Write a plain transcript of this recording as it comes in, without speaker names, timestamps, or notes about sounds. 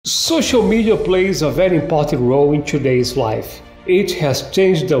Social media plays a very important role in today's life. It has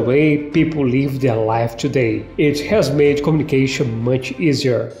changed the way people live their life today. It has made communication much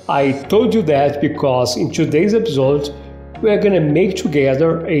easier. I told you that because in today's episode, we are gonna make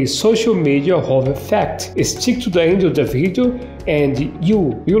together a social media hover fact. Stick to the end of the video and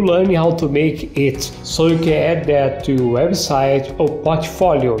you learn how to make it so you can add that to your website or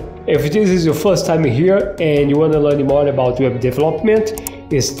portfolio. If this is your first time here and you want to learn more about web development,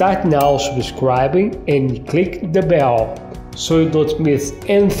 start now subscribing and click the bell so you don't miss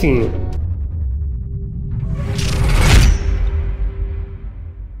anything.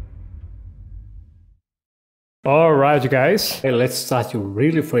 Alright guys, let's start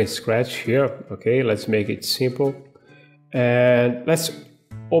really from scratch here. Okay, let's make it simple and let's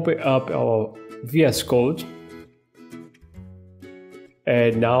open up our VS Code.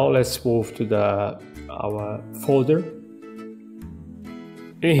 And now let's move to our folder.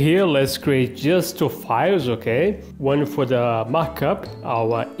 In here, let's create just two files, okay? One for the markup,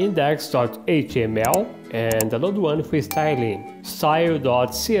 our index.html, and another one for styling,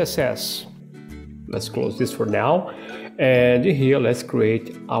 style.css. Let's close this for now. And in here, let's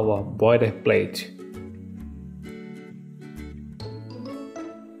create our boilerplate.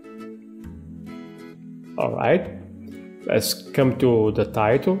 All right. Let's come to the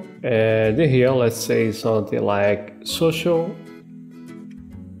title, and in here let's say something like social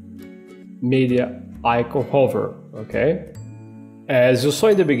media icon hover. Okay, as you saw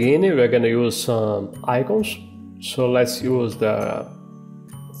in the beginning, we're gonna use some icons, so let's use the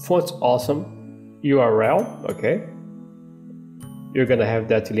font awesome URL. Okay, you're gonna have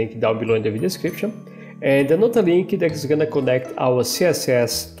that link down below in the video description, and another link that is gonna connect our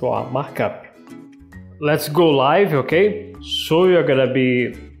CSS to our markup. Let's go live, okay? So you're gonna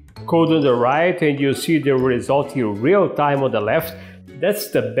be code on the right and you see the result in real time on the left.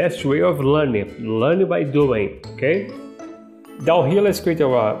 That's the best way of learning by doing, okay? Down here, let's create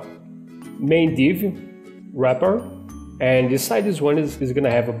our main div wrapper, and inside this one is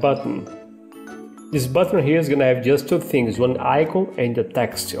gonna have a button. This button here is gonna have just two things, one icon and the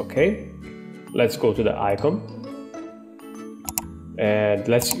text, okay? Let's go to the icon. And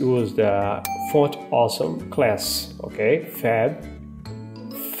let's use the font awesome class, okay? Fab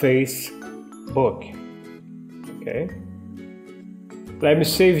Facebook, okay? Let me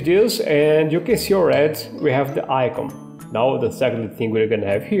save this, and you can see already we have the icon. Now the second thing we're gonna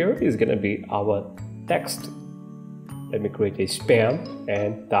have here is gonna be our text. Let me create a span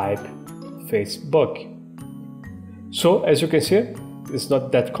and type Facebook. So as you can see, it's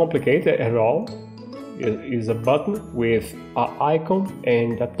not that complicated at all. It is a button with an icon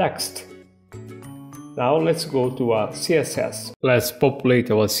and a text. Now let's go to our CSS. Let's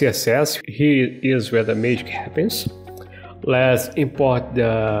populate our CSS. Here is where the magic happens. Let's import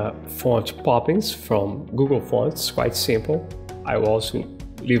the font poppins from Google Fonts, quite simple. I will also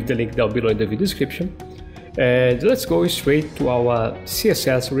leave the link down below in the video description. And let's go straight to our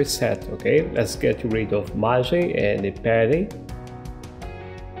CSS reset, okay? Let's get rid of margin and the padding.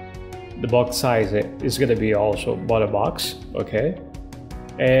 The box size is going to be also bottom box, okay?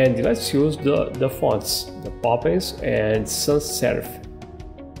 And let's use the fonts, the poppins and sans serif.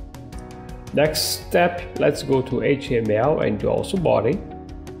 Next step, let's go to HTML and do also body.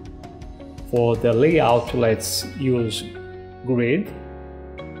 For the layout, let's use grid.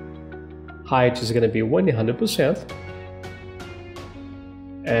 Height is going to be 100%.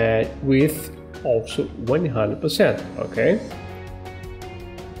 And width also 100%, okay?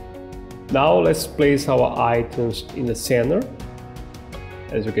 Now let's place our items in the center.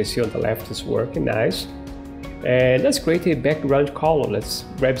 As you can see on the left, it's working nice. And let's create a background color. Let's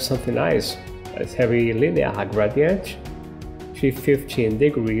grab something nice. Let's have a linear gradient, 315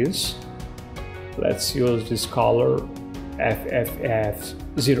 degrees. Let's use this color FFF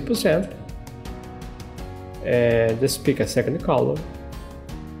 0%. And let's pick a second color,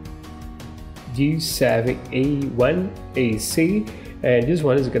 G7A1AC. And this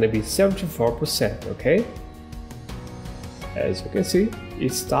one is going to be 74%, okay? As you can see,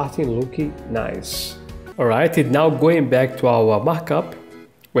 it's starting looking nice. Alright, and now going back to our markup,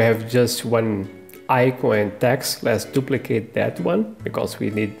 we have just one icon and text. Let's duplicate that one because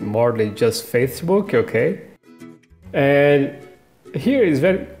we need more than just Facebook, okay? And here is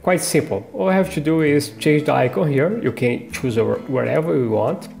quite simple. All I have to do is change the icon here. You can choose wherever you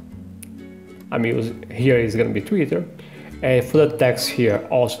want. Here is going to be Twitter. And for the text here,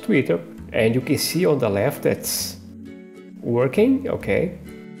 also Twitter, and you can see on the left that's working, okay?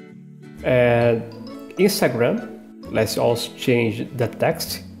 And Instagram, let's also change the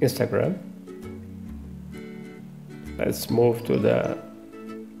text, Instagram. Let's move to the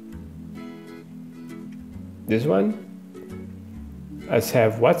this one. Let's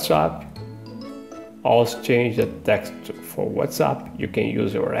have WhatsApp. Also change the text for WhatsApp. You can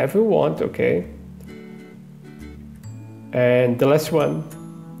use it wherever you want, okay? And the last one,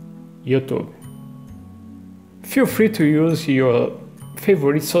 YouTube. Feel free to use your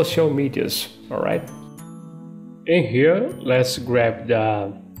favorite social medias, all right? In here, let's grab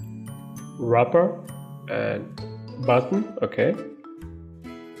the wrapper and button, okay?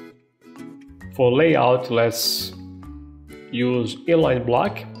 For layout, let's use inline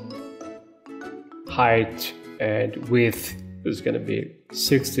block. Height and width is going to be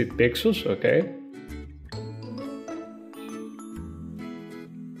 60 pixels, okay?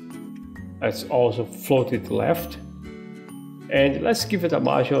 Let's also float it left. And let's give it a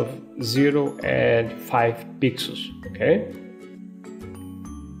margin of 0 and 5 pixels, okay?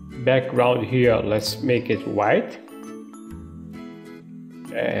 Background here, let's make it white.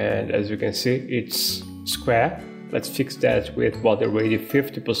 And as you can see, it's square. Let's fix that with border radius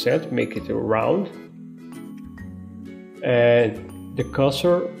 50%, make it round. And the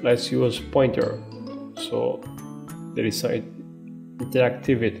cursor, let's use pointer. So there is some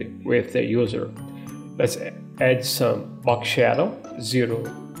interactivity with the user. Let's add some box shadow, 0,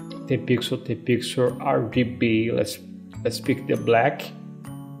 10 pixel, RGB. Let's pick the black,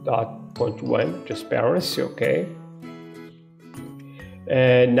 dot 0.1 transparency, okay?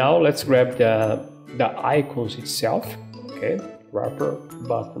 And now let's grab the icons itself, okay? Wrapper,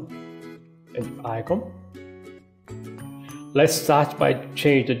 button, and icon. Let's start by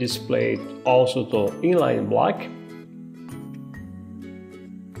change the display also to inline block.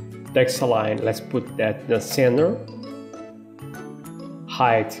 Text align, let's put that in the center.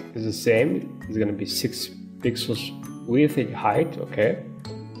 Height is the same, it's gonna be 6 pixels width and height, okay?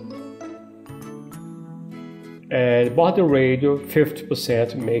 And border radius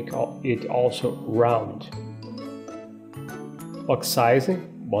 50%, make it also round. Box sizing,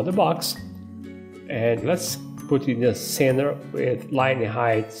 border box, and let's put it in the center with line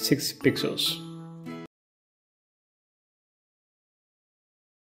height 6 pixels.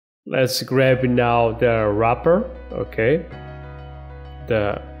 Let's grab now the wrapper, okay,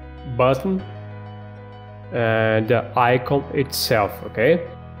 the button, and the icon itself, okay.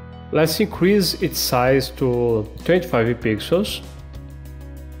 Let's increase its size to 25 pixels,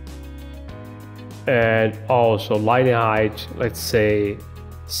 and also line height, let's say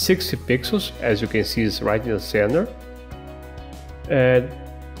 60 pixels, as you can see is right in the center. And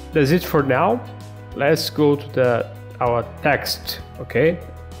that's it for now. Let's go to our text, okay,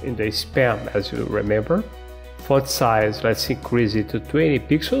 in the spam, as you remember. Font size, let's increase it to 20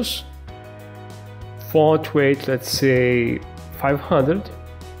 pixels. Font weight, let's say 500.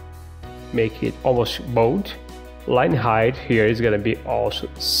 Make it almost bold. Line height here is gonna be also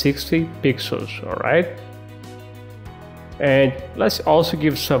 60 pixels, all right? And let's also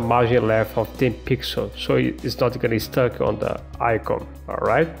give some margin left of 10 pixels, so it's not gonna be stuck on the icon, all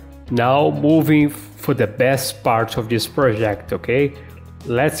right? Now moving for the best parts of this project, okay?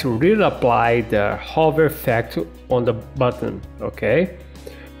 Let's really apply the hover effect on the button, okay?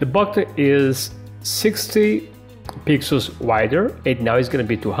 The button is 60 pixels wider, and now it's going to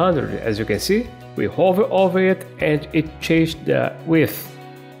be 200, as you can see. We hover over it and it changed the width.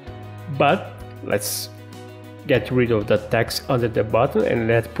 But let's get rid of the text under the button and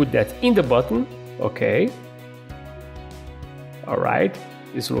let's put that in the button, okay? All right,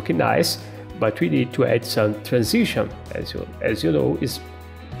 it's looking nice, but we need to add some transition. As you know, it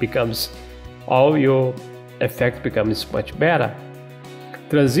becomes, all your effect becomes much better.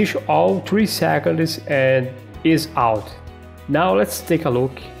 Transition all 3 seconds and is out. Now let's take a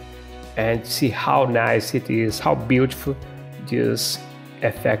look and see how nice it is, how beautiful this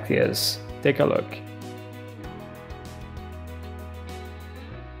effect is. Take a look.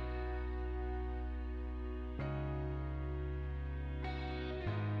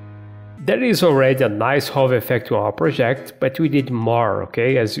 There is already a nice hover effect on our project, but we need more,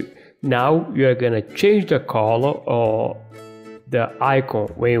 okay? Now we are gonna change the color or the icon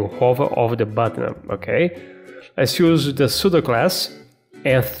when you hover over the button, okay? Let's use the pseudo class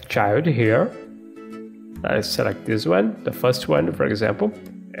nth child here. Let's select this one, the first one, for example,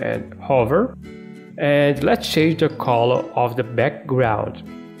 and hover. And let's change the color of the background.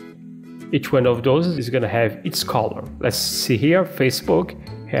 Each one of those is gonna have its color. Let's see here, Facebook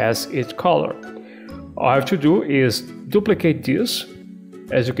has its color. All I have to do is duplicate this.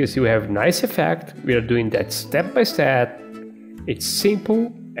 As you can see, we have a nice effect. We are doing that step by step. It's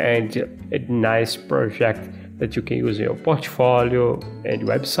simple and a nice project that you can use in your portfolio and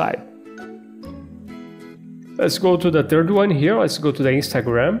website. Let's go to the third one here. Let's go to the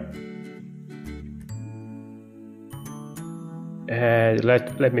Instagram. and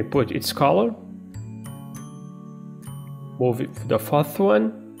let me put its color. Move it to the fourth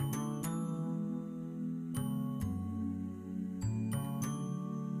one.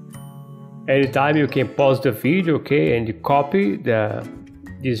 Anytime you can pause the video, okay, and you copy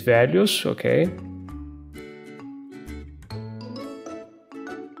these values, okay.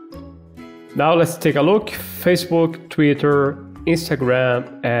 Now let's take a look. Facebook, Twitter,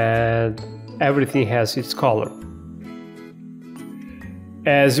 Instagram, and everything has its color.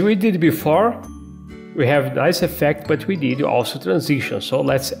 As we did before, we have nice effect, but we need also transition. So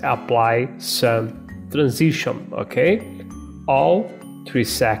let's apply some transition, okay? All 3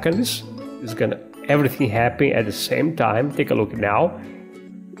 seconds is gonna everything happen at the same time. Take a look now.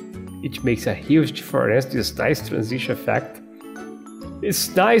 It makes a huge difference, this nice transition effect.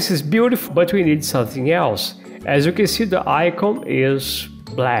 It's nice, it's beautiful, but we need something else. As you can see, the icon is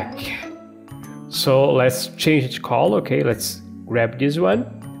black. So let's change its color, okay? Let's grab this one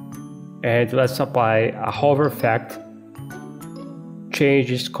and let's apply a hover effect.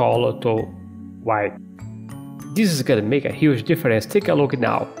 Change its color to white. This is gonna make a huge difference. Take a look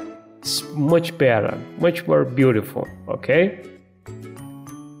now. It's much better, much more beautiful, okay?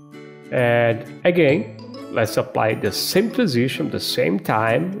 And again, let's apply the same transition, the same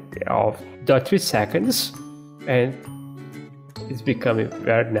time of 3 seconds, and it's becoming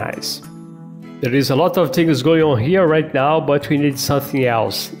very nice. There is a lot of things going on here right now, but we need something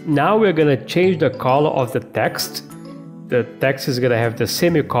else. Now we're gonna change the color of the text. The text is gonna have the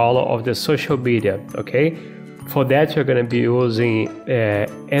same color of the social media, okay? For that, you're gonna be using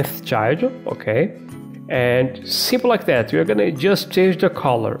nth child, okay? And simple like that, you're gonna just change the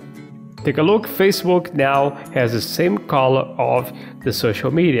color. Take a look, Facebook now has the same color of the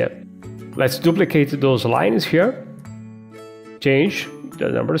social media. Let's duplicate those lines here. Change the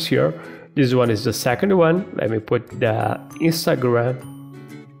numbers here. This one is the second one. Let me put the Instagram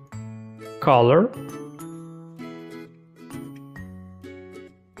color.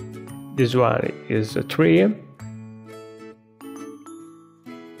 This one is a 3.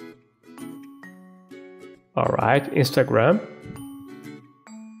 All right, Instagram.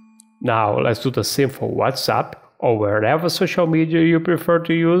 Now let's do the same for WhatsApp or wherever social media you prefer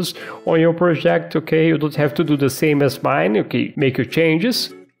to use on your project, okay? You don't have to do the same as mine, okay? Make your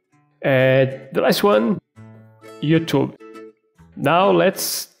changes. And the last one, YouTube. Now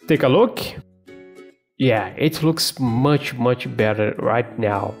let's take a look. Yeah, it looks much better right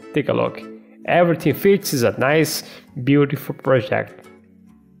now. Take a look. Everything fits, is a nice, beautiful project.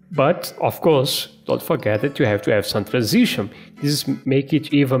 But of course, don't forget that you have to have some transition. This makes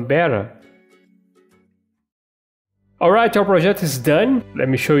it even better. Alright, our project is done. Let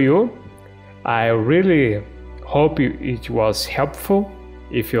me show you. I really hope it was helpful.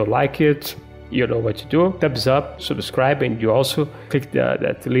 If you like it, you know what to do. Thumbs up, subscribe, and you also click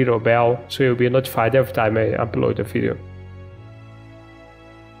that little bell so you'll be notified every time I upload a video.